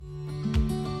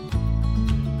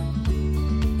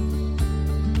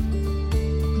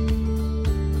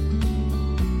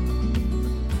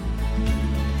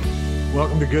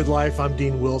to Good Life. I'm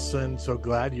Dean Wilson. So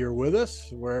glad you're with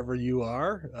us wherever you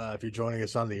are. If you're joining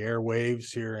us on the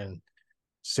airwaves here in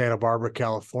Santa Barbara,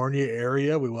 California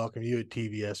area, we welcome you at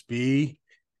TVSB.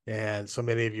 And so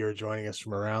many of you are joining us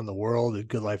from around the world at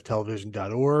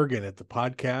goodlifetelevision.org and at the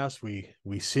podcast.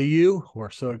 We see you.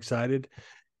 We're so excited.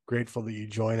 Grateful that you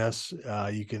join us.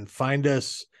 You can find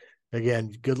us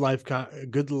again,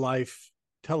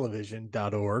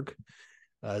 goodlifetelevision.org.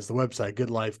 Is the website. Good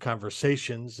Life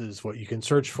Conversations is what you can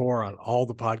search for on all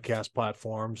the podcast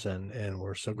platforms, and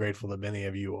we're so grateful that many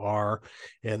of you are.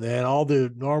 And then all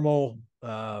the normal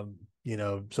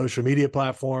social media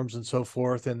platforms and so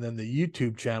forth, and then the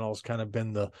YouTube channel has kind of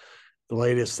been the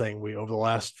latest thing. We over the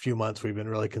last few months we've been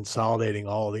really consolidating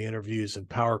all of the interviews and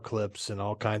power clips and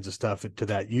all kinds of stuff to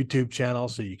that YouTube channel,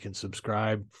 so you can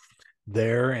subscribe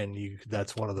there, and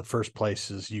that's one of the first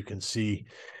places you can see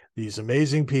these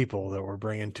amazing people that we're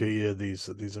bringing to you, these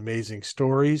amazing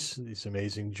stories, these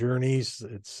amazing journeys.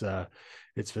 It's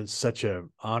been such an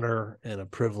honor and a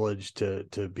privilege to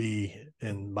be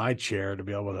in my chair, to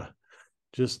be able to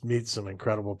just meet some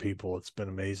incredible people. It's been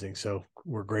amazing. So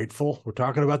we're grateful. We're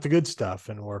talking about the good stuff,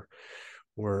 and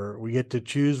we get to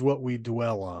choose what we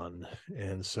dwell on.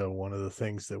 And so one of the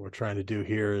things that we're trying to do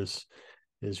here is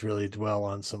really dwell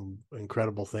on some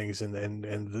incredible things.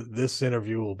 And this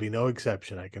interview will be no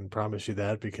exception. I can promise you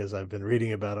that, because I've been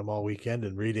reading about him all weekend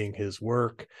and reading his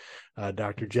work.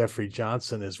 Dr. Jeffrey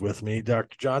Johnson is with me.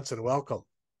 Dr. Johnson, welcome.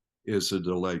 It's a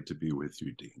delight to be with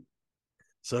you, Dean.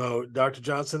 So Dr.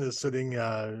 Johnson is sitting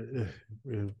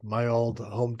in my old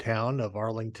hometown of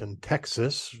Arlington,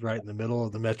 Texas, right in the middle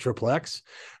of the Metroplex,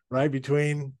 right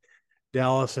between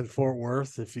Dallas and Fort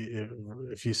Worth. If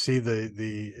you see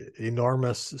the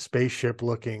enormous spaceship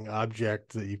looking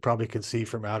object that you probably can see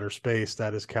from outer space,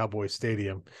 that is Cowboy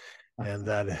Stadium, and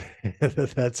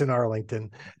that's in Arlington,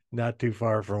 not too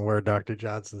far from where Dr.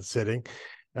 Johnson's sitting.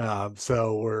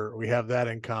 So we have that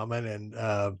in common,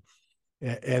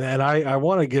 and I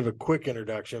want to give a quick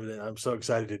introduction. I'm so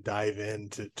excited to dive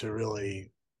into really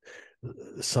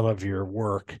some of your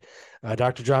work.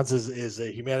 Dr. Johnson is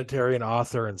a humanitarian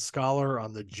author and scholar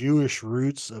on the Jewish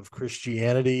roots of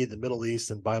Christianity, the Middle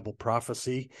East, and Bible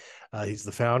prophecy. He's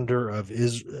the founder of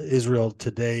Israel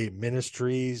Today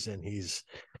Ministries, and he's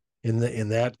in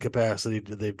that capacity.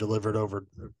 They've delivered over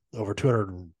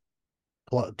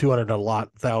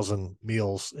 200,000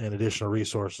 meals and additional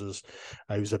resources.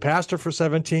 He was a pastor for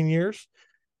 17 years.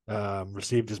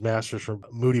 Received his master's from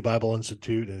Moody Bible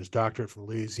Institute and his doctorate from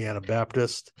Louisiana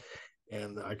Baptist,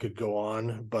 and I could go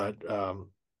on. But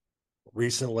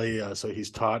recently, so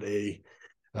he's taught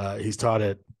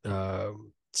at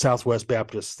Southwest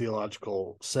Baptist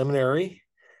Theological Seminary.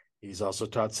 He's also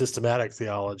taught systematic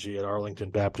theology at Arlington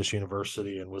Baptist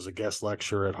University and was a guest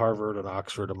lecturer at Harvard and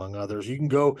Oxford, among others. You can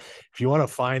go, if you want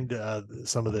to find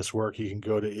some of this work, you can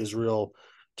go to Israel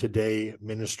Today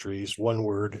Ministries,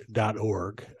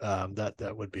 oneword.org.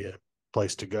 That would be a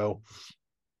place to go.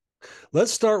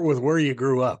 Let's start with where you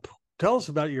grew up. Tell us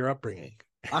about your upbringing.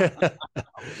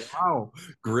 Wow,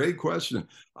 great question.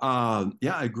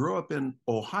 I grew up in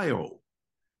Ohio.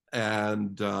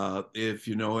 And if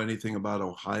you know anything about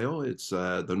Ohio, it's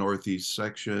the northeast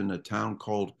section, a town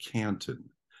called Canton.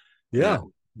 Yeah.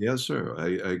 And, yes, sir.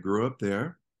 I grew up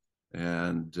there,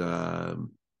 and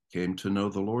came to know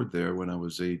the Lord there when I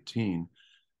was 18.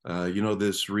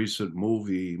 This recent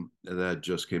movie that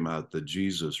just came out, The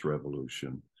Jesus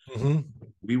Revolution. Mm-hmm.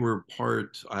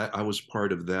 I was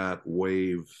part of that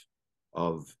wave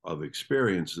of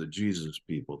experience, the Jesus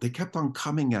people. They kept on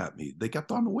coming at me. They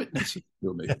kept on witnessing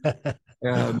to me.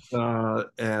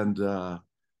 and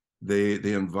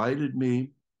they invited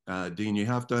me, Dean, you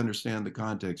have to understand the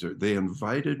context. They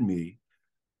invited me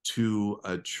to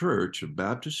a church, a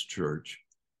Baptist church,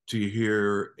 to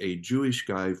hear a Jewish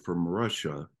guy from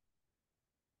Russia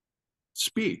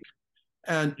speak.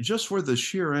 And just for the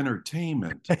sheer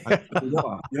entertainment, I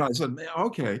said,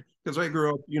 okay, because I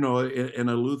grew up, in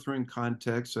a Lutheran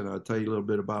context, and I'll tell you a little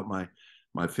bit about my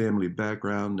family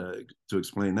background to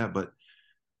explain that.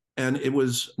 And it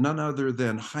was none other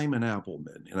than Hyman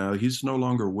Appleman. He's no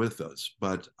longer with us,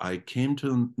 but I came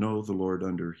to know the Lord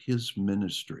under his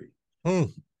ministry.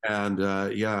 And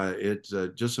it's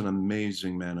just an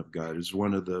amazing man of God. He's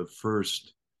one of the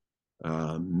first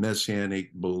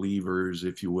messianic believers,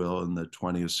 if you will, in the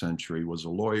 20th century. Was a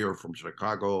lawyer from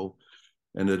Chicago,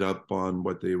 ended up on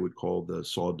what they would call the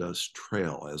Sawdust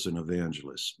Trail as an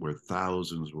evangelist, where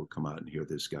thousands will come out and hear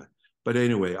this guy. But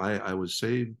anyway, I was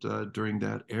saved during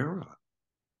that era.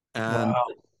 And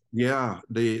wow.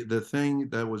 The thing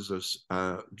that was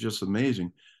just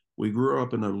amazing, we grew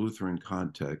up in a Lutheran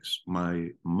context. My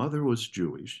mother was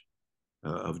Jewish,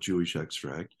 of Jewish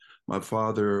extract. My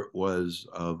father was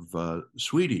of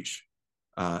Swedish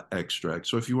extract.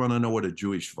 So if you want to know what a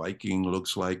Jewish Viking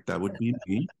looks like, that would be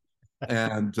me.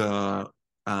 And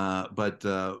but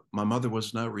my mother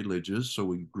was not religious, so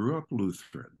we grew up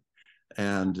Lutheran.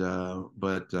 And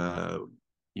but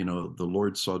you know, the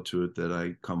Lord saw to it that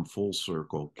I come full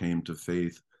circle, came to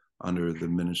faith under the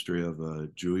ministry of a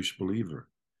Jewish believer.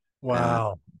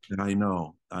 Wow. And I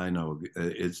know,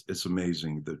 it's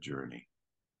amazing, the journey.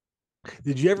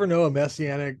 Did you ever know a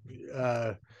Messianic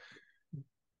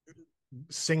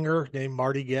singer named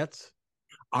Marty Goetz?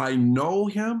 I know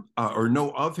him or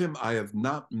know of him. I have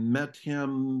not met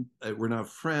him. We're not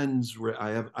friends.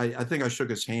 I think I shook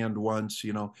his hand once.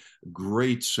 You know,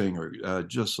 great singer,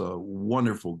 just a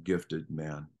wonderful, gifted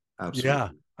man. Yeah,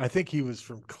 Absolutely. I think he was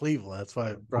from Cleveland. That's why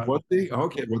I brought Was he?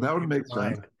 Okay, well that would make sense.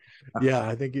 mind. Yeah,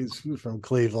 I think he's from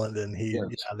Cleveland, and Yes.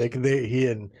 he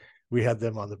and we had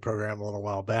them on the program a little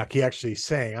while back. He actually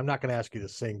sang. I'm not going to ask you to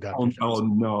sing, Dr. Oh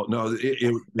Johnson. no, no,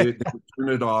 it would turn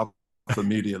it off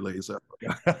immediately. So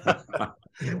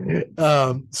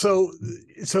so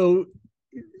so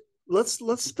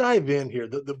let's dive in here.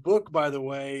 The book, by the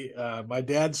way, my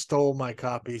dad stole my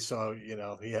copy, so you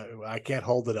know, yeah, I can't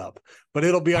hold it up, but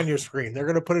it'll be on your screen. They're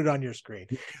going to put it on your screen.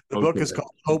 The book okay. is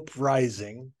called Hope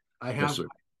Rising. Yes, sir.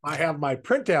 I have my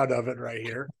printout of it right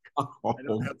here. I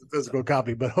don't have the physical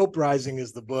copy, but Hope Rising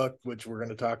is the book, which we're going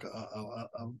to talk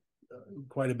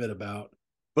quite a bit about.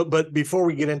 But before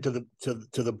we get into the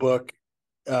book,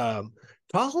 talk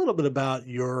a little bit about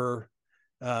your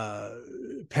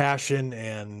passion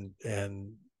and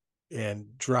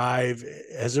drive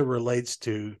as it relates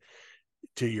to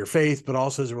your faith, but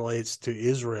also as it relates to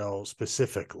Israel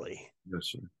specifically.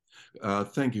 Yes, sir.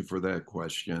 Thank you for that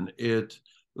question.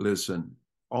 Listen,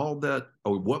 all that,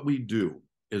 what we do,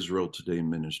 Israel Today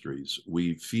Ministries,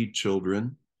 we feed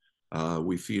children,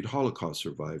 we feed Holocaust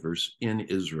survivors in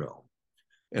Israel.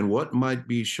 And what might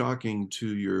be shocking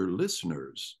to your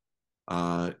listeners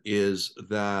is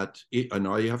that, and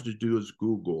all you have to do is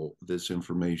Google this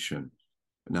information.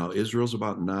 Now, Israel's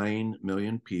about 9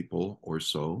 million people or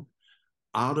so.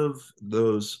 Out of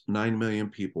those 9 million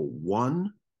people,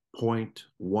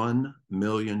 1.1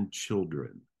 million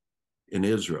children in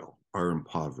Israel are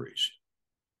impoverished.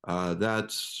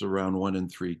 That's around 1 in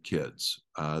 3 kids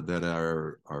that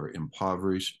are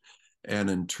impoverished. And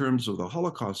in terms of the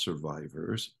Holocaust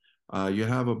survivors, you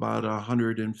have about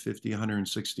 150,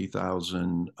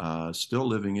 160,000 still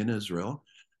living in Israel.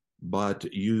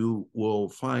 But you will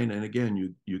find, and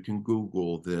again, you can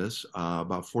Google this,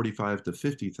 about 45 to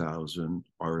 50,000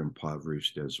 are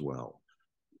impoverished as well.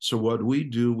 So what we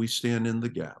do, we stand in the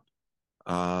gap.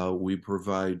 We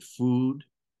provide food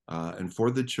and for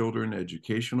the children,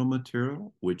 educational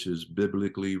material, which is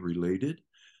biblically related,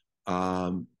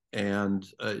 and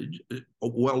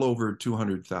well over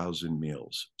 200,000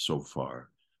 meals so far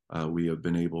we have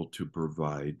been able to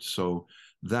provide. So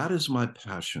that is my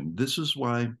passion. This is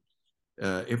why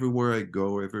everywhere I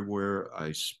go, everywhere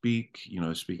I speak, you know,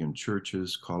 I speak in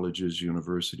churches, colleges,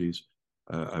 universities.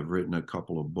 I've written a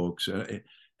couple of books,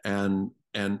 and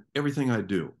everything I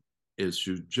do is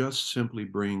to just simply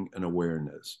bring an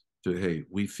awareness to, hey,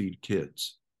 we feed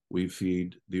kids, we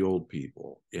feed the old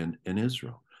people in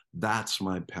Israel. That's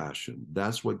my passion.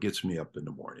 That's what gets me up in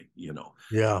the morning, you know.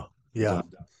 Yeah, yeah.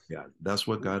 Yeah, that's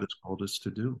what God has called us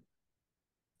to do.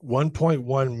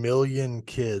 1.1 million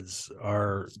kids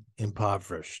are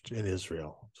impoverished in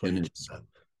Israel. That's what you just said.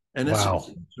 And wow.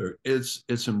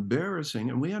 It's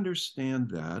embarrassing, and we understand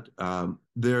that.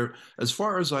 There, as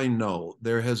far as I know,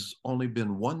 there has only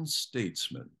been one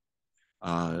statesman,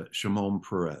 Shimon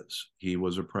Peres. He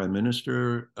was a prime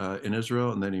minister in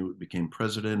Israel, and then he became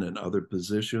president and other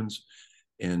positions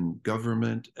in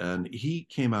government. And he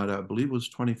came out, I believe it was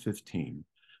 2015,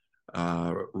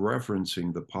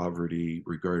 referencing the poverty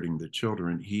regarding the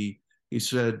children. He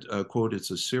said, quote,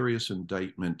 "It's a serious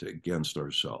indictment against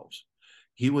ourselves."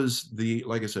 He was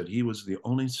like I said, he was the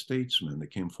only statesman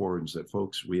that came forward and said,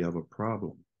 folks, we have a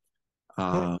problem.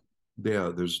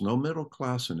 There's no middle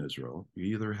class in Israel. You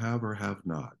either have or have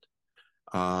not.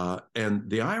 And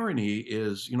the irony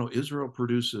is, you know, Israel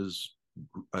produces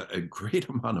a great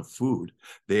amount of food.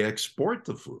 They export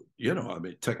the food, you know, I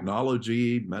mean,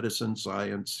 technology, medicine,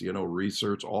 science, you know,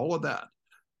 research, all of that.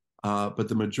 But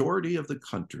the majority of the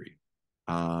country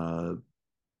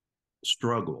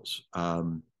struggles.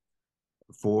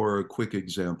 For a quick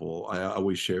example, I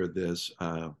always share this.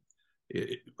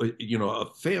 You know, a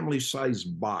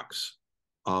family-sized box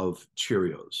of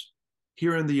Cheerios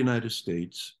here in the United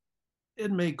States,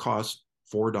 it may cost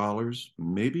 $4,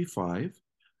 maybe $5.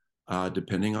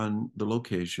 depending on the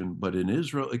location. But in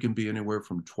Israel, it can be anywhere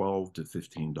from $12 to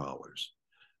 $15.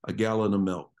 A gallon of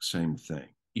milk, same thing.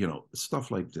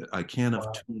 Stuff like that. A Wow.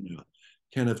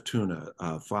 can of tuna,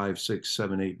 $5, $6,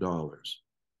 $7, $8.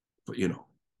 But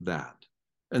that,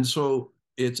 and so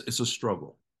it's a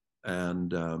struggle,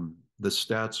 and the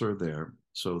stats are there.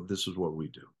 So this is what we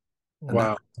do, and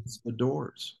Wow. that's the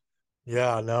doors.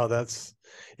 Yeah, no,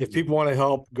 if people want to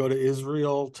help, go to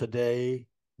Israel Today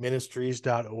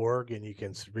Ministries.org and you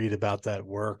can read about that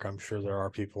work. I'm sure there are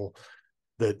people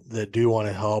that do want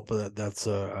to help.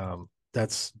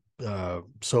 That's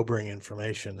sobering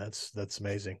information. That's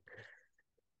amazing.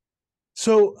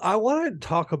 So I want to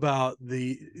talk about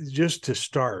just to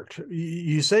start.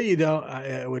 You say you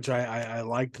don't, which I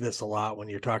liked this a lot when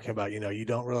you're talking about, you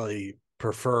don't really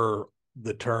prefer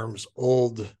the terms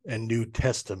Old and New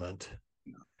Testament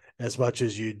as much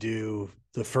as you do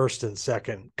the first and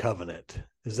second covenant.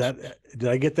 Did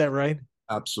I get that right?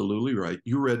 Absolutely right.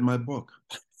 You read my book.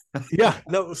 Yeah,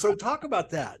 no. So talk about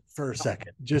that for a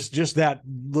second. Just that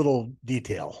little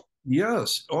detail.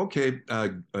 Yes. Okay.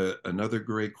 Another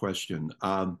great question.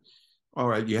 All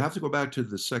right. You have to go back to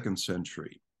the second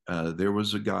century. There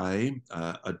was a guy,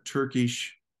 a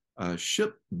Turkish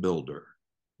shipbuilder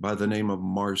by the name of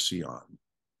Marcion.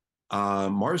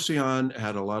 Marcion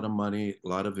had a lot of money, a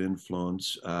lot of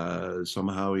influence.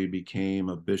 Somehow he became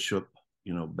a bishop,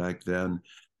 back then.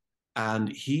 And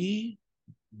he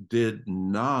did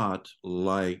not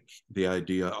like the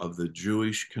idea of the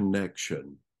Jewish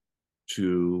connection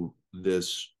to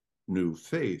this new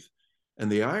faith.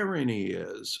 And the irony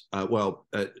is, I'm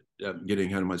getting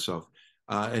ahead of myself.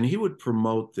 And he would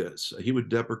promote this. He would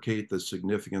deprecate the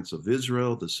significance of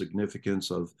Israel, the significance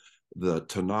of the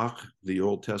Tanakh, the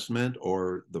Old Testament,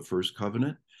 or the First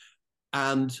Covenant.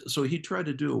 And so he tried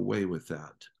to do away with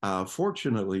that.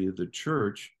 Fortunately, the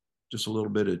church, just a little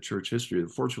bit of church history,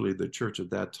 fortunately, the church at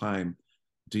that time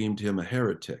deemed him a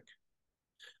heretic.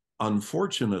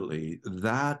 Unfortunately,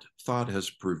 that thought has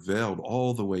prevailed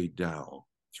all the way down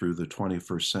through the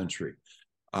 21st century.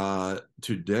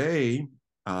 Today,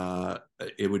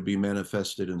 it would be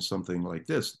manifested in something like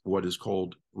this, what is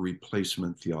called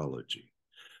replacement theology,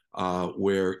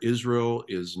 where Israel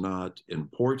is not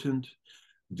important.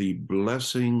 The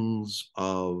blessings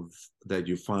that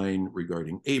you find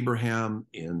regarding Abraham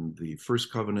in the first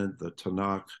covenant, the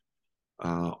Tanakh,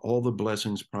 all the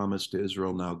blessings promised to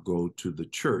Israel now go to the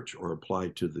church or apply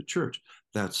to the church.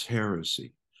 That's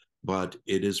heresy. But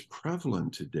it is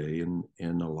prevalent today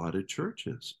in a lot of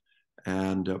churches.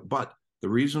 But the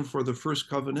reason for the first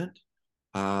covenant,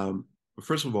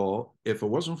 first of all, if it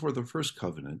wasn't for the first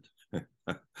covenant,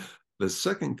 the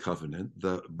second covenant,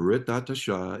 the Brit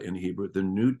Hadashah in Hebrew, the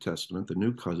New Testament, the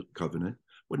New Covenant,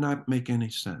 would not make any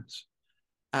sense.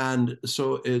 And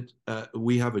so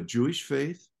we have a Jewish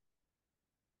faith,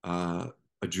 a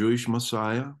Jewish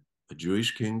Messiah, a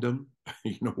Jewish kingdom,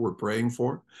 we're praying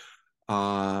for.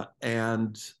 So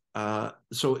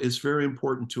it's very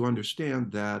important to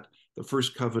understand that the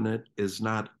first covenant is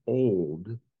not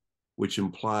old, which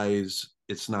implies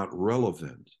it's not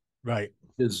relevant. Right.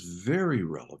 It's very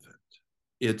relevant.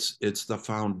 It's the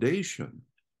foundation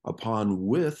upon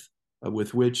with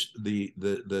which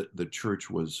the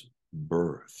church was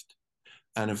birthed.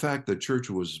 And in fact, the church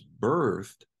was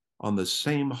birthed on the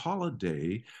same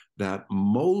holiday that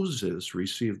Moses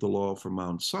received the law from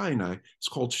Mount Sinai. It's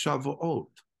called Shavuot.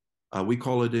 We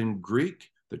call it in Greek,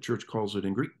 the church calls it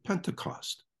in Greek,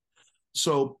 Pentecost.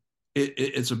 So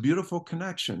it's a beautiful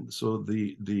connection. So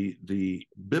the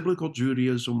biblical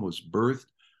Judaism was birthed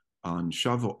on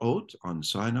Shavuot, on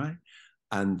Sinai,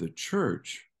 and the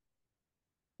church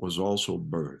was also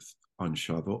birthed on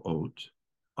Shavuot,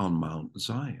 on Mount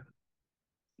Zion.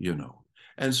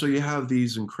 And so you have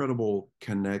these incredible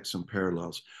connects and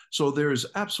parallels. So there's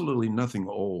absolutely nothing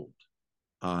old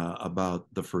about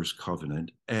the first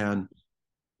covenant, and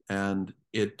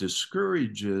it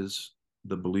discourages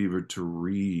the believer to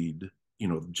read,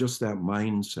 just that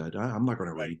mindset. I'm not going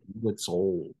to read it's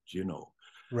old,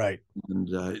 Right. and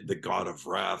the God of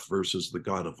wrath versus the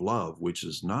God of love, which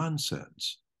is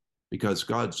nonsense, because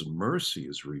God's mercy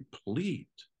is replete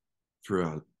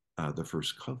throughout the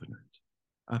first covenant.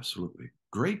 Absolutely.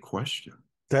 Great question.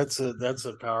 That's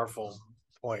a powerful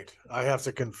point. I have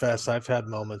to confess, I've had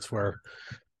moments where,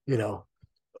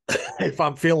 if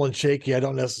I'm feeling shaky, I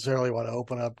don't necessarily want to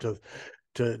open up to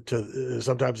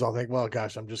sometimes I'll think, well,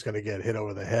 gosh, I'm just going to get hit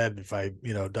over the head if I,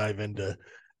 dive into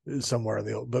somewhere in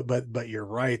the but you're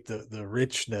right, the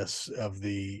richness of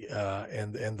the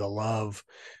and the love,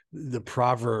 the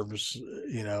Proverbs,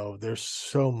 there's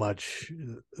so much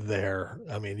there.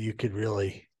 I mean, you could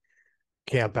really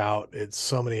camp out at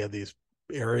so many of these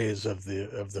areas of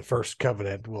the first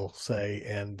covenant, we'll say,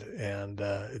 and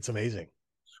it's amazing.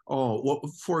 Oh, well,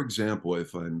 for example,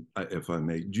 if I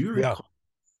may, do you Yeah. recall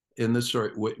in this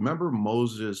story? Remember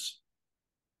Moses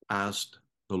asked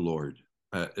the Lord,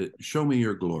 "Show me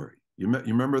your glory." You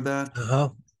remember that? Uh-huh.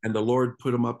 And the Lord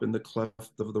put him up in the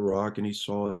cleft of the rock, and he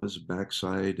saw his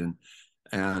backside,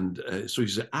 and so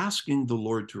he's asking the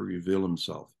Lord to reveal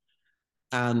himself.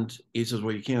 And he says,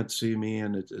 "Well, you can't see me,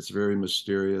 and it's very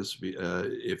mysterious.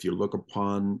 If you look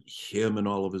upon him in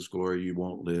all of his glory, you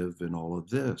won't live in all of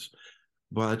this."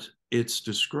 But it's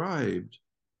described,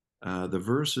 the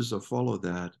verses that follow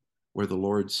that, where the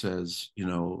Lord says,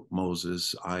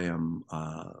 Moses, I'm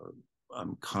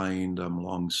kind, I'm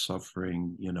long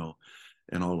suffering,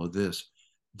 and all of this.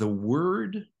 The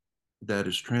word that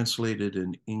is translated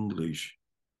in English,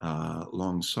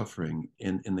 long suffering,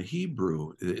 in the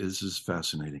Hebrew is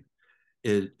fascinating.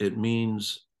 It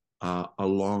means a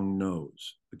long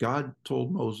nose. God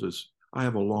told Moses, "I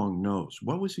have a long nose."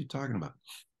 What was he talking about?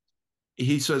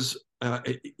 He says,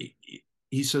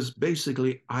 he says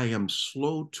basically, I am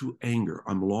slow to anger.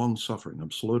 I'm long suffering.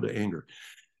 I'm slow to anger.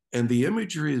 And the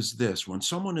imagery is this: when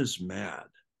someone is mad,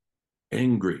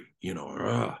 angry,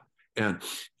 and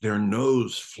their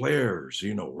nose flares,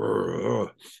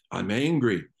 I'm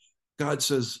angry. God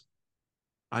says,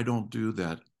 I don't do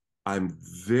that. I'm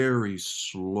very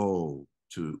slow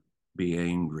to be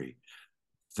angry.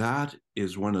 That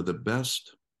is one of the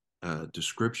best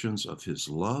descriptions of his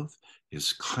love,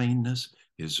 his kindness,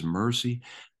 his mercy,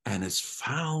 and it's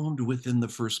found within the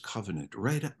first covenant,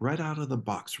 right out of the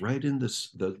box, right in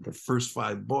the first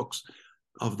 5 books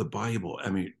of the Bible. I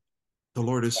mean, the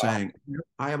Lord is saying,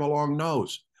 I have a long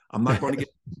nose. I'm not going to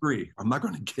get angry. I'm not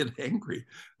going to get angry.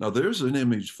 Now, there's an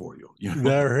image for you.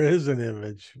 There is an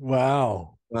image.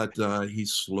 Wow. But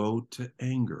he's slow to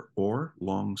anger or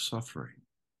long suffering.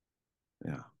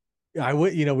 Yeah.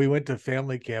 We went to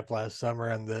family camp last summer,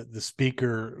 and the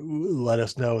speaker let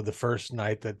us know the first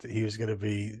night that he was going to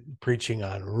be preaching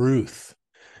on Ruth,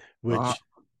 Ah, which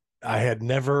I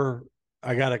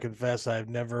got to confess, I've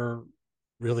never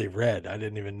really read. I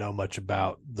didn't even know much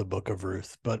about the book of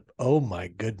Ruth, but oh my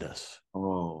goodness.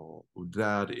 oh,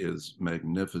 that is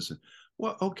magnificent.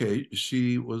 Well, okay,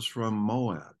 she was from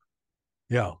Moab,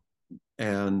 Yeah.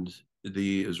 and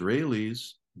the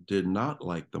Israelis did not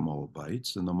like the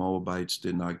Moabites, and the Moabites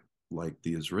did not like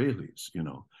the Israelis.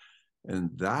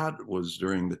 And that was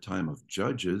during the time of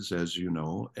Judges, as you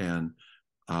know, and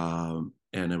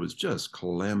it was just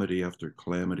calamity after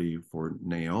calamity for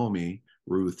Naomi,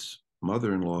 Ruth's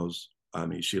mother-in-law's. I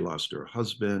mean, she lost her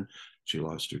husband, she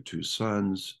lost her 2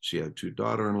 sons, she had 2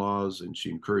 daughter-in-laws, and she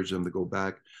encouraged them to go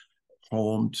back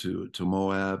home to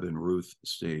Moab, and Ruth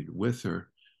stayed with her.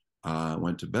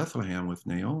 Went to Bethlehem with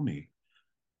Naomi.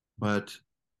 But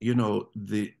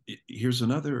here's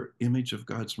another image of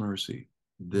God's mercy.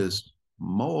 Mhm. This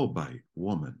Moabite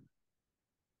woman,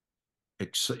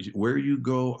 where you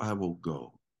go, I will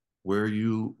go. Where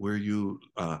you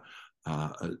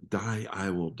die, I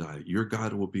will die. Your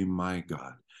God will be my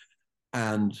God.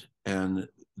 And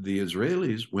the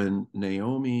Israelis, when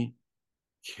Naomi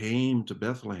came to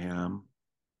Bethlehem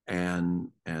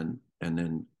and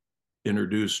then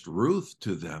introduced Ruth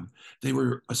to them, they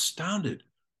were astounded.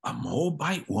 A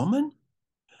Moabite woman?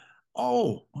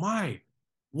 Oh my,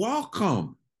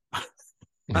 welcome.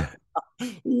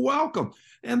 Welcome.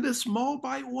 And this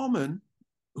Moabite woman,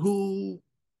 who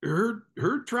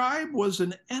her tribe was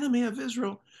an enemy of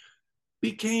Israel,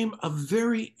 became a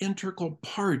very integral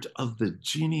part of the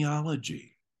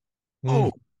genealogy,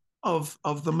 Mm. oh,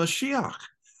 of the Mashiach.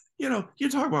 You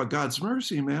talk about God's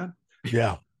mercy, man.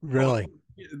 Yeah, Oh, really.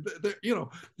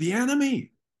 the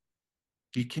enemy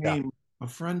Yeah, became a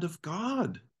friend of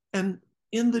God, and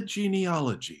in the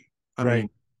genealogy. I right. mean,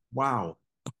 wow.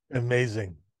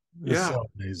 Amazing. It's Yeah. so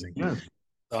amazing. Yeah.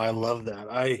 I love that.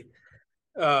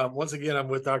 Once again, I'm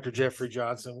with Dr. Jeffrey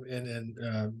Johnson,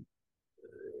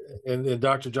 and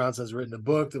Dr. Johnson has written a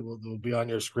book that will be on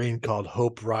your screen called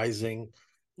Hope Rising.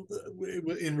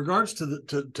 In regards to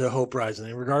to Hope Rising,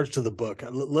 in regards to the book,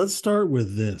 let's start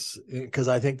with this, because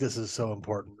I think this is so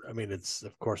important. I mean,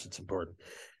 of course it's important.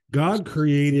 God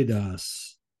created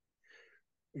us.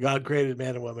 God created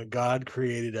man and woman. God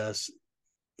created us.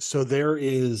 So there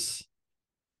is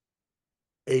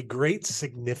a great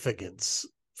significance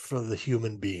for the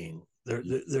human being.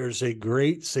 There's a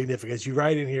great significance. You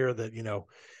write in here that,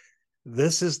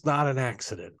 this is not an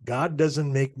accident. God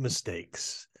doesn't make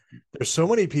mistakes. There's so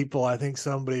many people, I think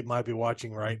somebody might be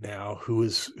watching right now who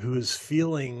is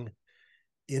feeling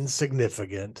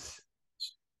insignificant,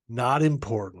 not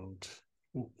important.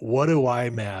 What do I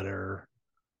matter?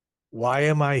 Why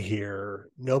am I here?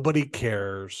 Nobody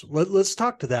cares. Let's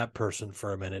talk to that person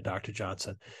for a minute, Dr.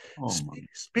 Johnson. Oh my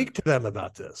Speak to them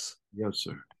about this. Yes,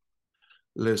 sir.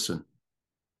 Listen,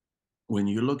 when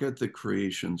you look at the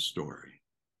creation story,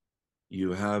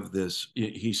 you have this,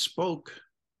 he spoke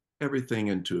everything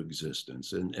into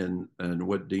existence. And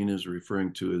what Dean is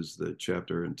referring to is the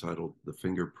chapter entitled The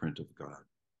Fingerprint of God.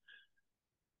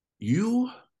 You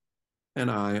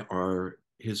and I are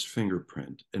his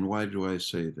fingerprint. And why do I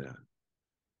say that?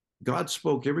 God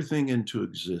spoke everything into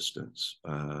existence,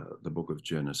 the book of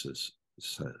Genesis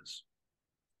says.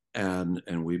 And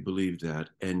we believe that.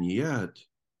 And yet,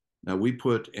 now we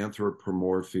put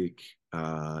anthropomorphic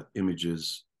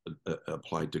images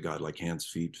applied to God, like hands,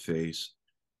 feet, face.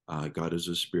 God is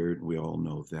a spirit, and we all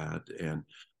know that.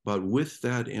 But with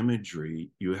that imagery,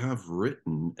 you have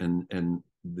written and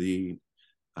the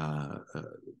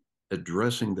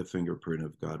addressing the fingerprint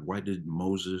of God. Why did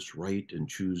Moses write and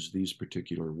choose these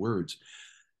particular words?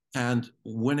 And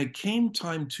when it came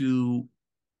time to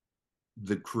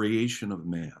the creation of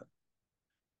man,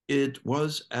 it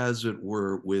was, as it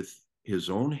were, with his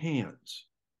own hands.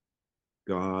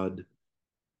 God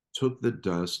took the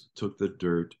dust, took the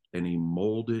dirt, and he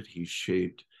molded, he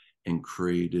shaped, and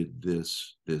created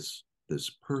this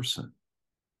person.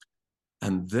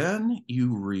 And then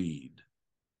you read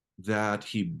that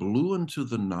he blew into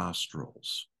the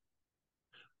nostrils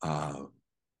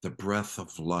the breath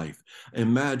of life.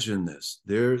 Imagine this.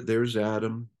 There's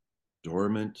Adam,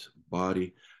 dormant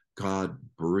body. God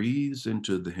breathes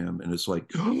into him, and it's like,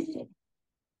 and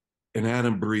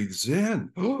Adam breathes in,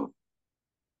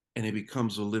 and he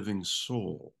becomes a living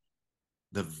soul.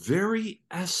 The very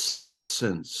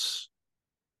essence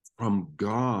from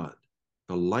God,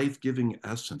 the life-giving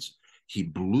essence, he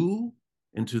blew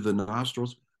into the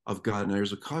nostrils of God. And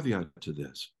there's a caveat to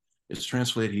this. It's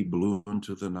translated, he blew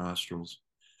into the nostrils.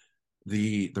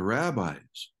 The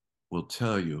rabbis will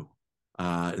tell you,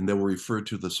 and they will refer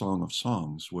to the Song of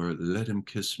Songs, where let him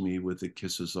kiss me with the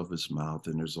kisses of his mouth.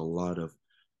 And there's a lot of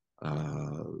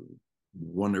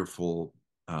wonderful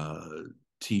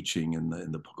teaching in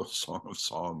the book of Song of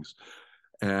Songs.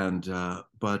 And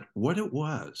but what it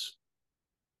was,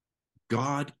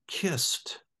 God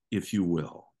kissed, if you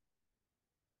will,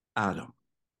 Adam,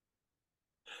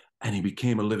 and he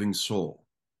became a living soul.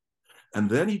 And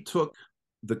then he took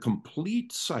the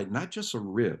complete side, not just a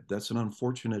rib. That's an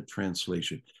unfortunate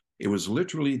translation. It was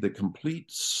literally the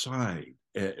complete side,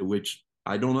 which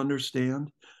I don't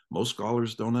understand. Most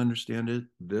scholars don't understand it.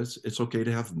 It's okay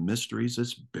to have mysteries.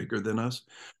 It's bigger than us.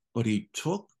 But he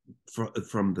took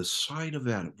from the side of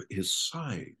Adam, his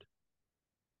side,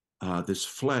 this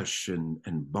flesh and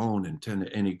bone and tendon,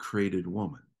 and he created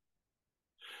woman.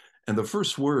 And the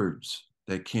first words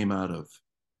that came out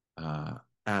of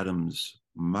Adam's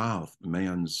mouth,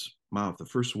 man's mouth, the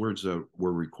first words that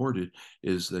were recorded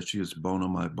is that she is bone of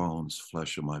my bones,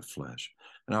 flesh of my flesh.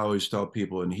 And I always tell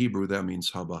people in Hebrew, that means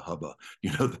hubba hubba.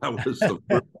 You know, that was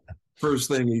the first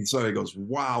thing he said. He goes,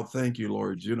 wow, thank you,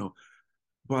 Lord. You know,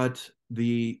 but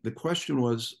the question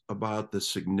was about the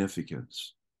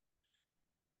significance.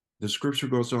 The scripture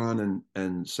goes on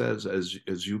and says,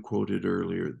 as you quoted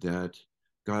earlier, that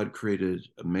God created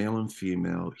a male and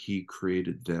female. He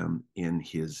created them in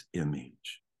his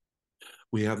image.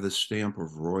 We have the stamp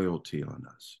of royalty on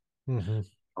us. Mm-hmm.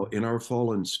 In our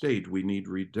fallen state, we need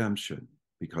redemption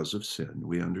because of sin.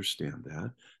 We understand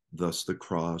that. Thus the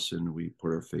cross, and we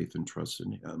put our faith and trust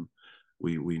in him.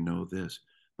 We know this.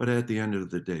 But at the end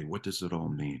of the day, what does it all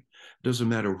mean? It doesn't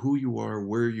matter who you are,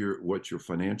 what your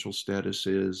financial status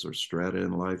is, or strata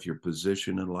in life, your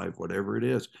position in life, whatever it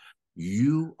is.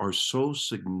 You are so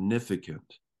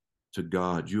significant to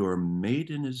God. You are made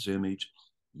in his image.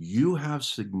 You have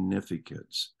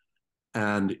significance.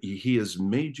 And he has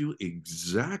made you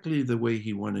exactly the way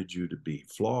he wanted you to be,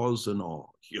 flaws and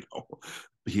all. You know,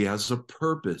 he has a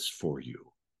purpose for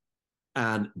you.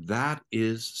 And that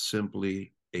is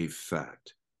simply a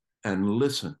fact. And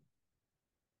listen,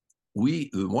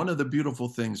 one of the beautiful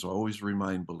things I always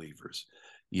remind believers,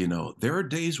 you know, there are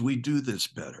days we do this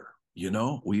better. You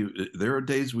know, there are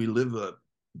days we live a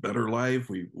better life.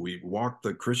 We walk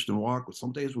the Christian walk.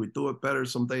 Some days we do it better.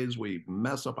 Some days we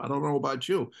mess up. I don't know about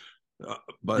you,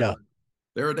 but yeah,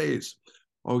 there are days.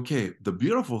 Okay, the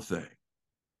beautiful thing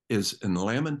is in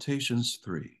Lamentations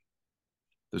 3,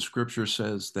 the scripture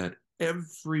says that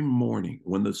every morning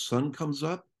when the sun comes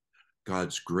up,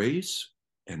 God's grace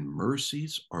and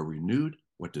mercies are renewed.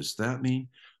 What does that mean?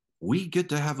 We get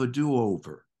to have a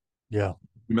do-over. Yeah.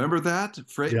 Remember that,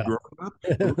 Fred? Yeah. Growing up,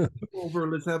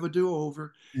 let's have a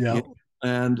do-over. Yeah.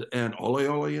 And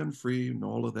ole and free and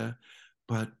all of that.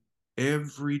 But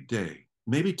every day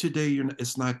Maybe today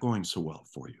it's not going so well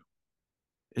for you.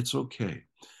 It's okay.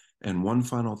 And one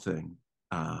final thing,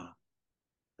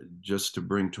 just to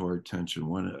bring to our attention,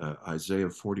 Isaiah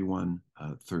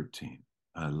 41:13.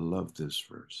 I love this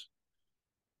verse.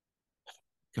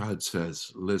 God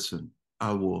says, listen,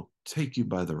 I will take you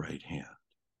by the right hand.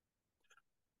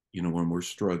 When we're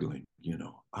struggling,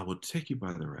 I will take you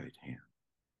by the right hand.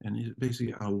 And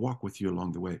basically, I'll walk with you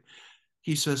along the way.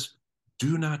 He says,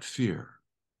 do not fear.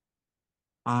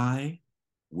 I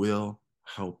will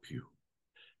help you.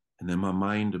 And then my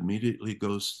mind immediately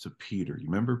goes to Peter. You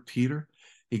remember Peter?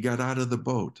 He got out of the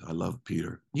boat. I love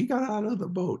Peter. He got out of the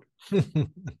boat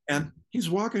and he's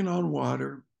walking on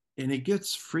water and he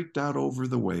gets freaked out over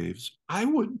the waves. I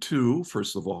would too,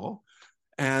 first of all.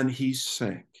 And he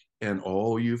sank. And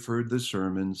all you've heard the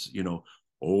sermons,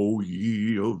 oh,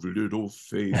 ye of little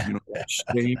faith,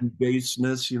 shame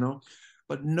baseness,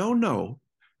 But no,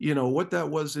 what that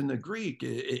was in the Greek.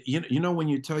 When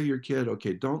you tell your kid,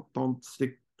 okay, don't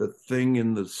stick the thing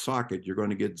in the socket, you're going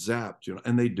to get zapped,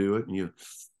 and they do it, and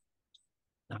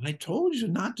I told you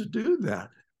not to do that.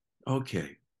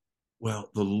 Okay, well,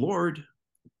 the Lord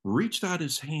reached out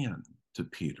his hand to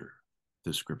Peter,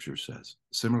 the scripture says,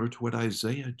 similar to what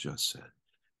Isaiah just said.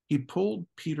 He pulled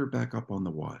Peter back up on the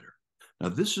water. Now,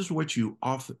 this is what you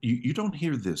don't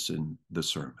hear this in the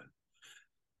sermon,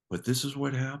 but this is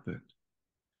what happened.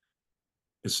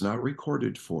 It's not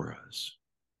recorded for us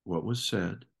what was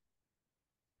said,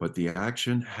 but the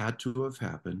action had to have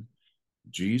happened.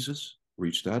 Jesus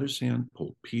reached out his hand,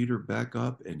 pulled Peter back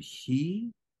up, and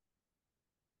he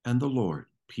and the Lord,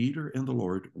 Peter and the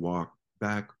Lord, walked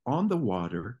back on the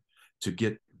water to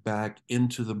get back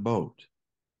into the boat.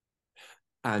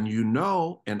 And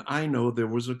and I know there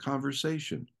was a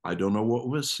conversation. I don't know what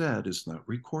was said. It's not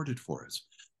recorded for us.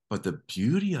 But the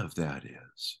beauty of that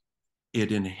is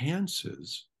it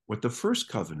enhances what the first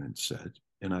covenant said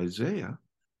in Isaiah,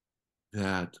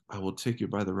 that I will take you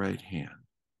by the right hand.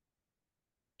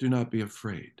 Do not be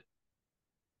afraid.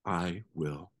 I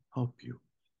will help you.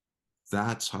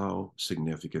 That's how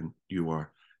significant you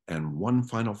are. And one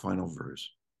final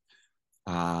verse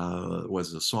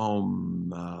was the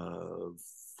Psalm.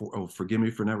 Forgive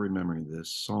me for not remembering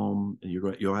this Psalm.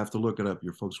 You'll have to look it up.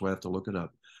 Your folks will have to look it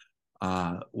up.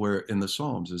 Where in the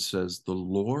Psalms it says, "The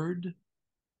Lord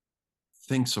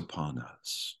thinks upon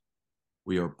us.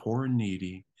 We are poor and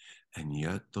needy, and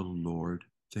yet the Lord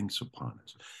thinks upon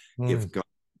us." If God,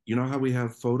 you know how we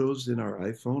have photos in our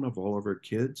iPhone of all of our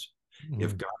kids?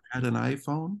 If God had an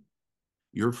iPhone,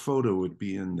 your photo would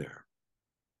be in there.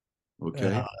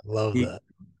 Okay. I love that.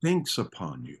 He thinks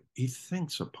upon you. He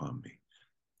thinks upon me.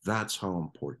 That's how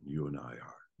important you and I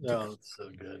are. No, it's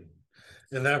so good.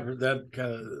 And that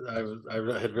kind of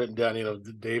I had written down,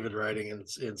 David writing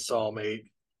in Psalm 8,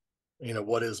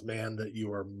 what is man that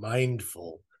you are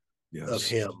mindful of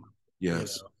him?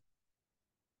 Yes.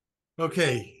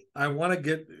 Okay, I want to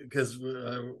get, because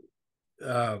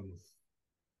I'm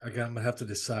gonna have to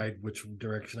decide which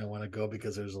direction I want to go,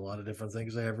 because there's a lot of different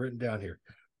things I have written down here.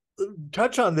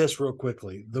 Touch on this real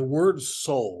quickly. The word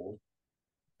soul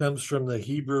comes from the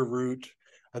Hebrew root.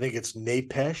 I think it's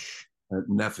nephesh.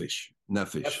 Nephesh.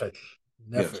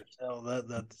 Yes. Oh,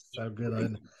 that's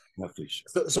good. Nephesh.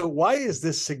 So why is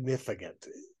this significant?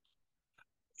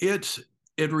 It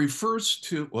refers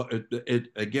to, well, it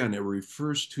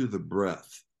refers to the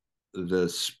breath, the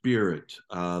spirit,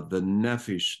 the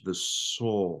nephesh, the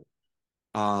soul.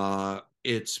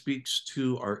 It speaks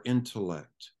to our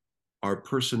intellect, our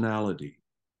personality,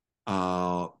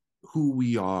 who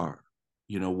we are.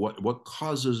 What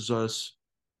causes us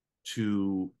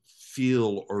to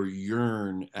feel or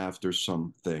yearn after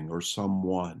something or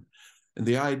someone. And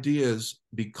the idea is,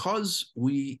 because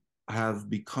we have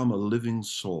become a living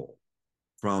soul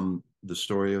from the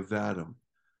story of Adam,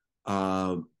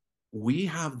 we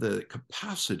have the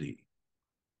capacity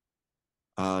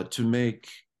to make,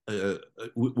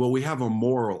 we have a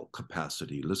moral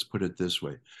capacity. Let's put it this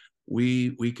way.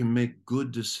 We can make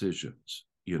good decisions.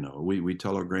 We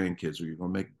tell our grandkids, you're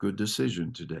going to make a good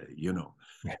decision today,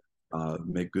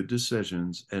 make good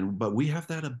decisions. But we have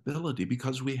that ability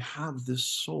because we have this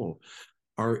soul,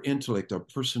 our intellect, our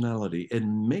personality. It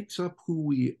makes up who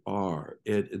we are.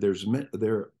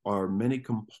 There are many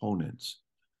components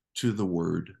to the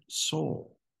word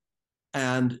soul.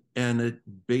 And it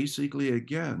basically,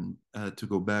 again, to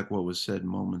go back what was said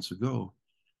moments ago,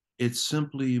 it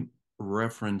simply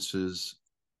references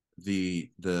the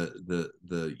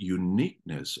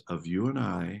uniqueness of you and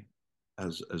I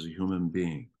as a human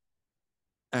being.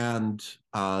 And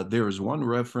there is one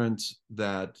reference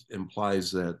that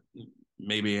implies that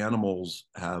maybe animals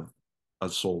have a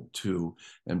soul too,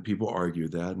 and people argue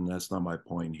that, and that's not my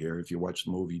point here. If you watch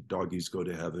the movie Doggies Go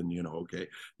to Heaven, okay,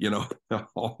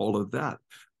 all of that.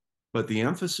 But the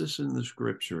emphasis in the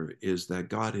scripture is that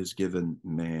God has given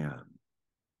man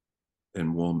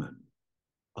and woman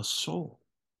a soul.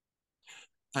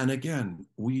 And again,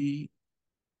 we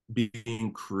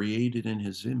being created in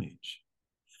his image,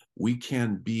 we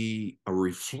can be a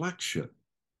reflection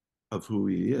of who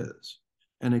he is.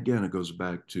 And again, it goes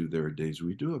back to there are days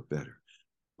we do it better.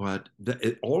 But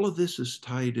all of this is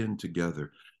tied in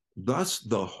together. Thus,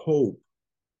 the hope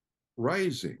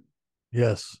rising.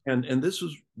 Yes. And this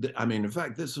is, in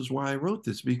fact, this is why I wrote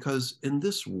this, because in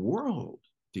this world,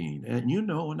 Dean, and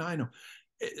and I know,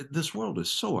 this world is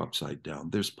so upside down.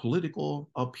 There's political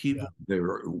upheaval. Yeah. There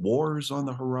are wars on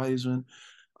the horizon.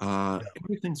 Yeah.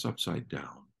 Everything's upside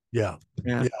down. Yeah.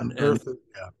 And, Yeah. and, Earth. and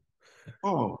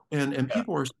Yeah. and Yeah.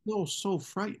 people are still so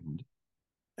frightened,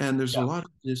 and there's a Yeah. lot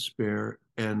of despair,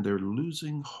 and they're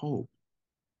losing hope.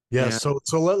 Yeah. And So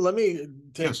let me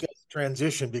take yes, this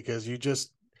transition, because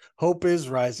hope is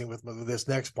rising with this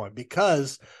next point,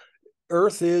 because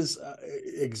Earth is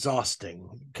exhausting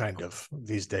kind of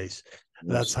these days.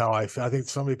 That's yes, how I feel. I think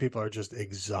so many people are just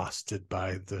exhausted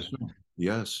by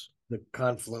yes, the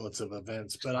confluence of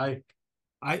events. But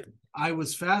I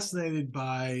was fascinated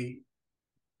by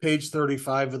page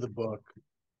 35 of the book,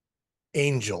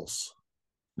 angels.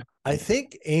 I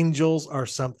think angels are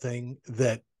something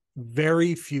that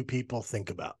very few people think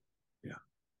about. yeah,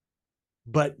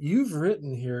 But you've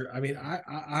written here. I mean,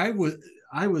 I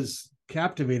was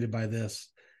captivated by this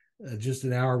just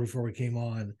an hour before we came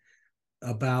on,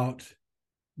 about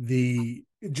the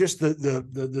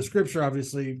scripture.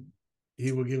 Obviously,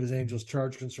 he will give his angels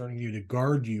charge concerning you to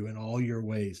guard you in all your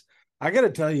ways. I got to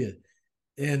tell you,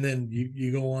 and then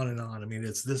you go on and on. I mean,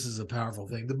 this is a powerful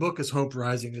thing. The book is Hope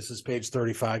Rising. This is page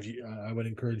 35. I would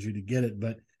encourage you to get it,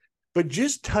 but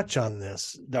just touch on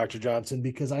this, Dr. Johnson,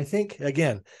 because I think,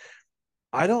 again,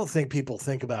 I don't think people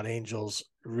think about angels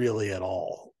really at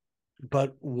all.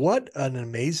 But what an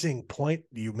amazing point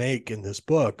you make in this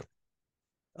book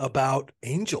about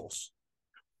angels.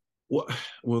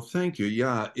 well, thank you.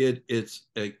 Yeah, it's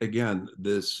again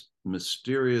this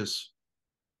mysterious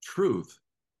truth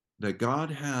that God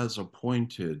has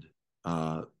appointed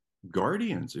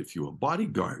guardians, if you will,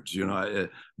 bodyguards.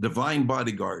 Divine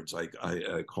bodyguards,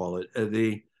 I call it.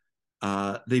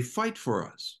 They fight for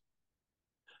us,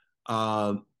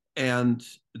 and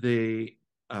they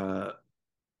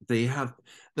have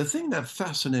the thing that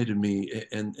fascinated me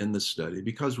in the study,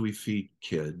 because we feed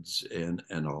kids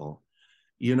and all,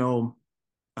 you know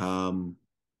um,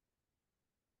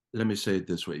 let me say it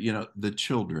this way, the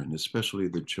children, especially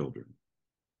the children,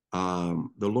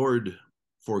 the Lord,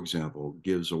 for example,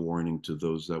 gives a warning to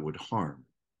those that would harm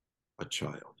a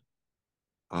child.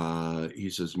 He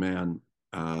says, man,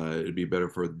 it'd be better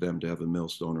for them to have a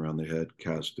millstone around the head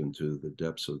cast into the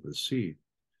depths of the sea.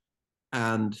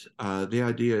 And the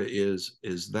idea is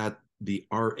that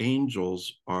our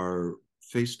angels are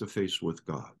face to face with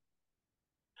God.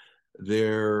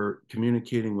 They're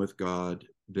communicating with God.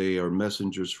 They are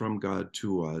messengers from God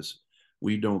to us.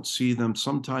 We don't see them.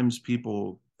 Sometimes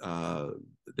people,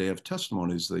 they have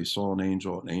testimonies. They saw an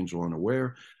angel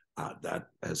unaware. That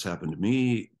has happened to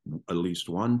me at least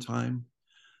one time.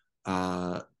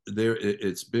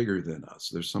 It's bigger than us.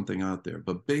 There's something out there.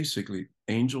 But basically,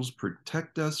 angels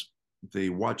protect us. They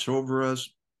watch over us.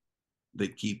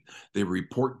 They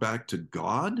report back to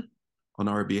God on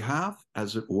our behalf,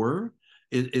 as it were.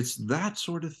 It's that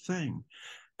sort of thing.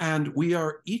 And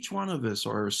each one of us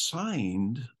are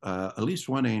assigned at least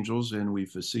one angels, and we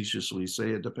facetiously say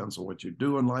it depends on what you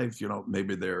do in life.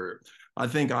 Maybe I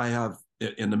think I have,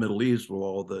 in the Middle East, with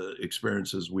all the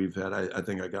experiences we've had, I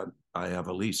think I have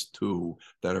at least two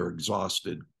that are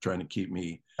exhausted trying to keep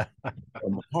me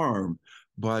from harm.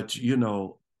 But,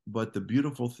 but the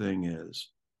beautiful thing is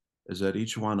that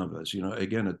each one of us,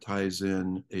 again, it ties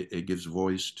in, it gives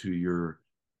voice to your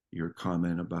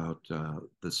comment about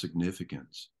the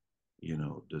significance,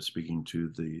 the speaking to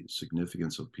the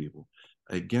significance of people.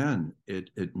 Again,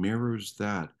 it mirrors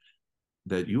that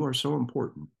you are so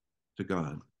important to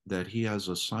God that he has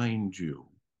assigned you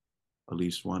at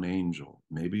least one angel,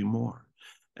 maybe more.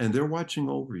 And they're watching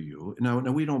over you. Now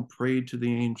we don't pray to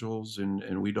the angels,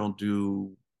 and we don't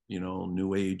do,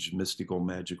 new age, mystical,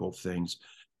 magical things,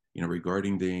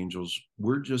 regarding the angels.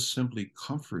 We're just simply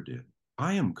comforted.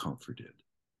 I am comforted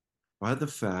by the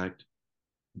fact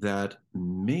that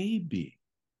maybe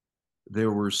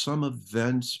there were some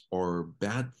events or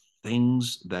bad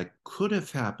things that could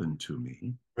have happened to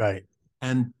me, Right.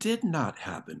 and did not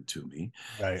happen to me.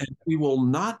 Right. And we will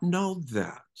not know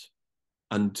that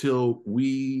until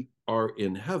we are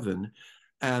in heaven,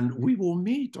 and we will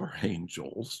meet our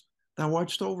angels that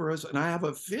watched over us. And I have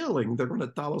a feeling they're going to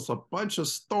tell us a bunch of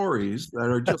stories that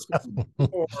are just going to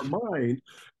blow our mind.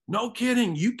 No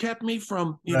kidding. You kept me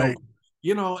from, Right.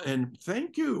 and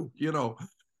thank you,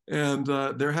 and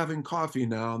they're having coffee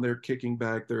now and they're kicking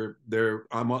back. They're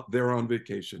on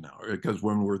vacation now because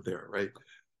when we're there, right?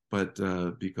 But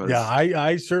Yeah, because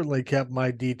I certainly kept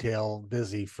my detail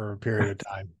busy for a period of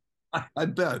time. I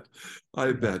bet, I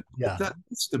Yeah. bet. But Yeah.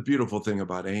 that's the beautiful thing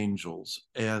about angels.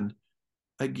 And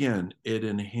again, it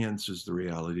enhances the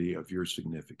reality of your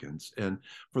significance. And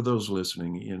for those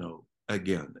listening,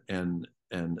 again, and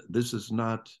this is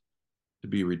not to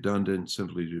be redundant,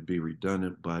 simply to be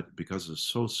redundant, but because it's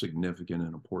so significant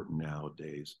and important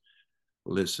nowadays.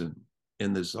 Listen,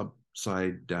 in this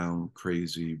upside down,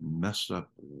 crazy, messed up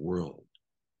world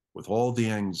with all the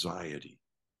anxiety,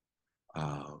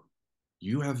 uh,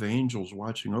 you have angels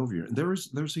watching over you.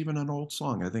 There's even an old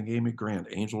song, I think Amy Grant,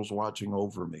 "Angels Watching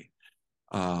Over Me."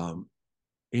 Um,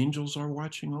 Angels are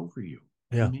watching over you.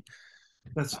 I Yeah. mean,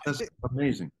 that's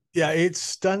amazing. Yeah, it's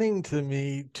stunning to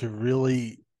me to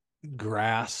really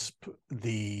grasp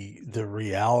the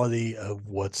reality of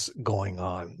what's going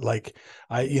on. Like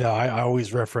I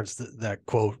always reference that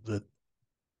quote that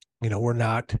we're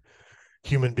not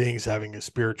human beings having a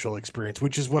spiritual experience,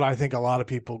 which is what I think a lot of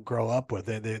people grow up with.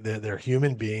 They're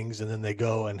human beings, and then they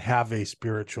go and have a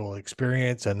spiritual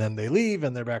experience, and then they leave,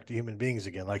 and they're back to human beings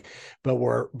again.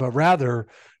 But rather,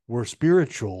 we're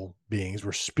spiritual beings.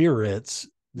 We're spirits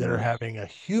that are Yeah, having a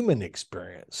human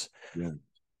experience. yeah,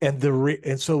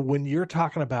 And so when you're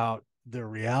talking about the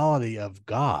reality of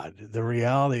God, the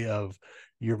reality of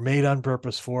you're made on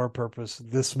purpose for a purpose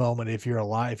this moment. If you're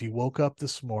alive, if you woke up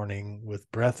this morning with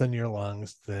breath in your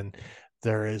lungs, then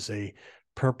there is a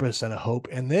purpose and a hope.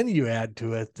 And then you add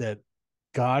to it that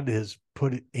God has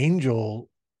put angels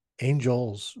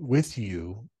with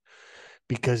you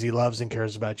because he loves and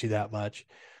cares about you that much.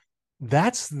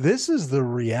 This is the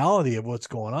reality of what's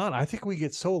going on. I think we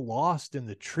get so lost in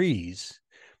the trees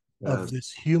of yes.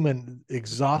 this human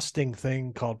exhausting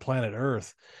thing called planet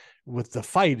Earth, with the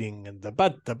fighting and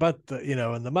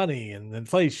and the money and the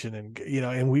inflation, and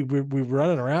and we're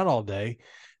running around all day,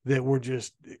 that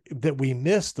we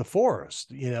miss the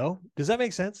forest. Does that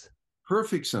make sense?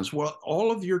 Perfect sense. Well,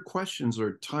 all of your questions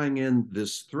are tying in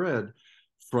this thread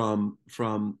from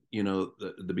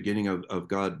the beginning of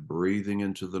God breathing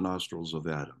into the nostrils of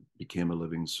Adam, became a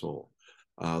living soul.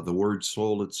 The word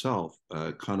soul itself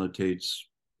connotates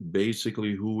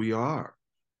basically who we are,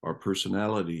 our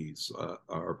personalities,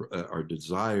 our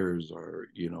desires,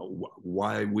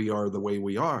 why we are the way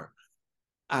we are.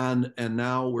 And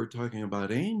now we're talking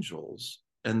about angels,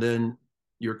 and then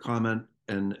your comment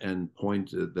and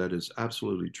point that is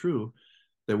absolutely true,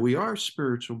 that we are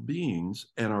spiritual beings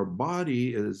and our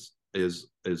body is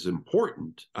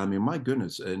important. I mean, my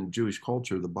goodness, in Jewish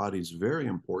culture the body is very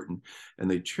important, and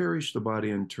they cherish the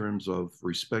body in terms of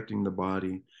respecting the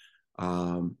body.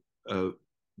 um, uh,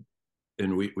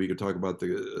 and we could talk about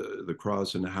the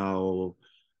cross and how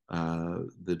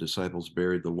the disciples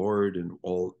buried the Lord and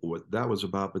all what that was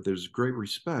about. But there's great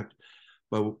respect.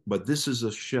 But this is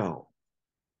a shell,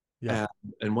 Yeah.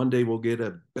 and one day we'll get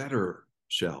a better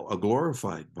shell, a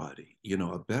glorified body,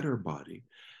 a better body.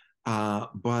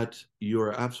 But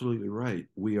you're absolutely right.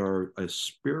 We are a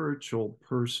spiritual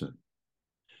person,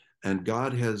 and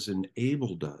God has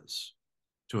enabled us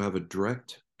to have a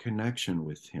direct connection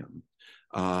with Him.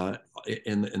 Uh,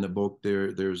 in the book,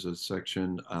 there's a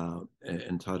section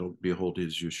entitled "Behold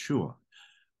His Yeshua."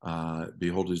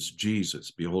 Behold his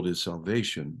Jesus, behold his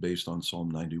salvation, based on Psalm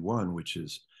 91, which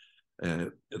is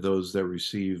those that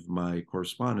receive my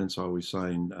correspondence always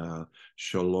sign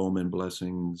shalom and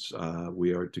blessings.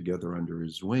 We are together under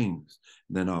his wings.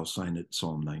 And then I'll sign it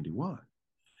Psalm 91.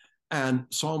 And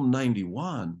Psalm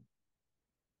 91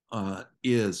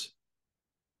 is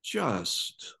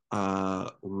just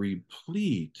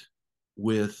replete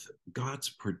with God's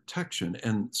protection.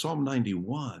 And Psalm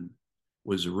 91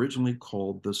 was originally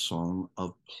called the Song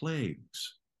of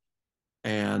Plagues.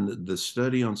 And the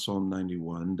study on Psalm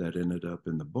 91 that ended up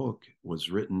in the book was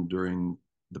written during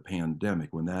the pandemic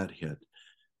when that hit.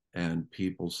 And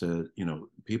people said,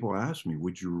 people asked me,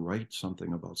 would you write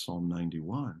something about Psalm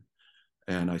 91?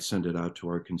 And I sent it out to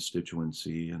our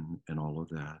constituency and all of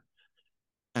that.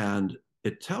 And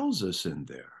it tells us in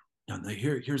there, and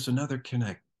here's another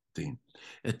connecting.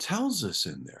 It tells us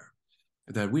in there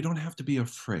that we don't have to be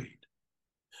afraid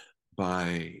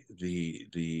by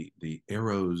the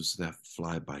arrows that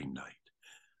fly by night.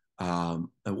 And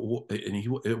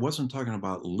it wasn't talking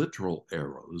about literal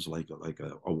arrows like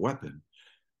a weapon.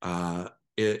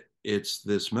 it's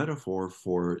this metaphor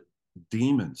for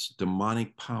demons,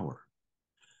 demonic power.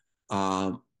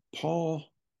 Paul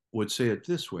would say it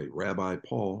this way, Rabbi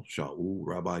Paul,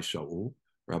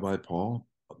 Rabbi Paul,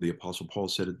 the Apostle Paul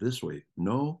said it this way,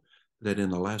 know that in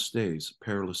the last days,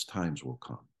 perilous times will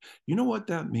come. You know what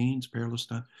that means, perilous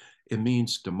time? It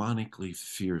means demonically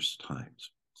fierce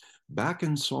times. Back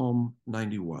in Psalm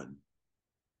 91,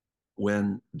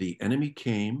 when the enemy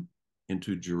came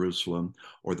into Jerusalem,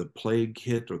 or the plague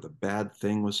hit, or the bad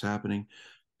thing was happening,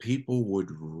 people would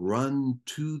run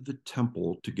to the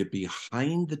temple to get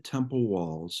behind the temple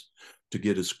walls, to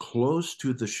get as close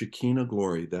to the Shekinah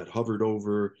glory that hovered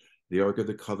over the Ark of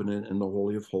the Covenant and the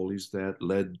Holy of Holies that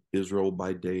led Israel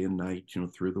by day and night,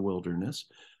 through the wilderness,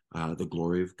 the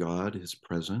glory of God, his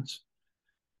presence.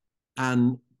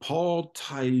 And Paul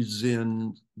ties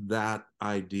in that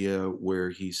idea where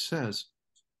he says,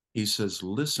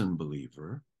 listen,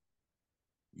 believer,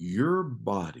 your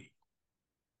body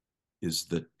is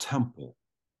the temple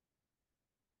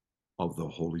of the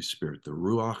Holy Spirit, the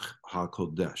Ruach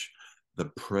HaKodesh,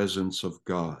 the presence of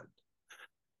God.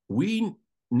 We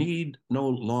need no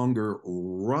longer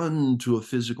run to a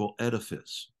physical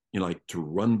edifice, like to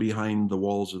run behind the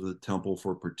walls of the temple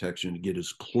for protection, to get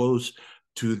as close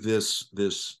to this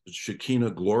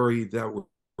Shekinah glory that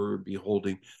we're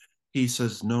beholding. He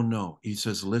says, no. He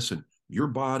says, listen, your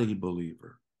body,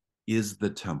 believer, is the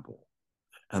temple,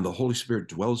 and the Holy Spirit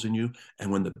dwells in you.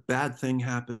 And when the bad thing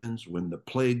happens, when the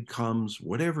plague comes,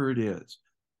 whatever it is,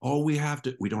 we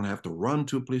don't have to run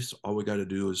to a place. All we got to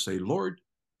do is say, Lord,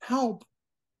 help.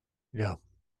 Yeah.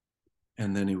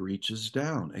 And then he reaches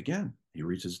down again. He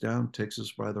reaches down, takes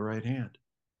us by the right hand,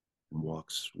 and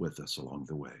walks with us along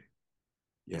the way.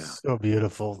 Yeah. So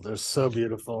beautiful. They're so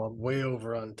beautiful. I'm way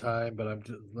over on time, but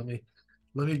let me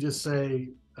just say,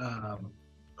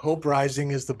 Hope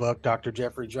Rising is the book. Dr.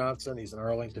 Jeffrey Johnson. He's in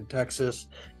Arlington, Texas.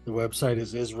 The website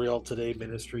is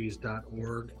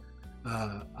israeltodayministries.org.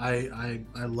 I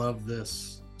love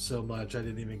this so much. I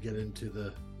didn't even get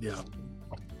into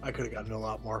I could have gotten a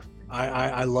lot more.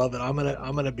 I love it. I'm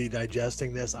gonna be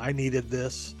digesting this. I needed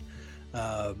this.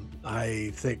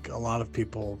 I think a lot of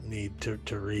people need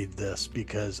to read this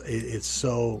because it's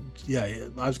so, I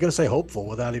was going to say hopeful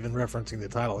without even referencing the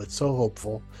title. It's so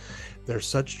hopeful. There's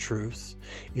such truth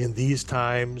in these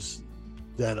times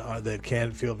that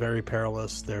can feel very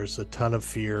perilous. There's a ton of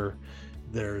fear.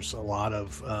 There's a lot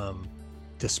of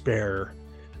despair.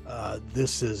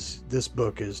 This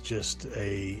book is just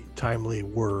a timely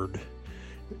word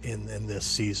in this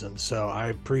season. So I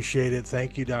appreciate it.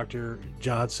 Thank you, Dr.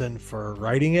 Johnson, for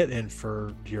writing it and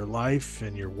for your life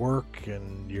and your work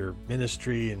and your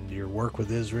ministry and your work with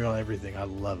Israel, everything. I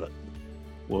love it.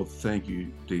 Well, thank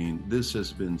you, Dean. This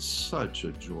has been such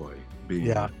a joy being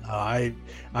here.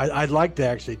 I'd like to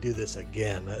actually do this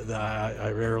again.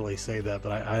 I rarely say that,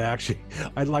 but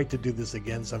I'd like to do this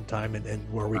again sometime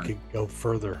and where we could go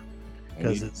further,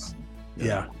 because it's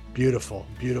beautiful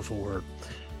word.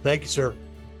 Thank you, sir.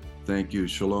 Thank you.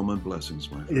 Shalom and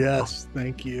blessings, my friend. Yes,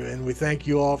 thank you. And we thank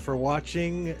you all for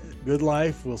watching Good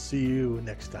Life. We'll see you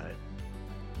next time.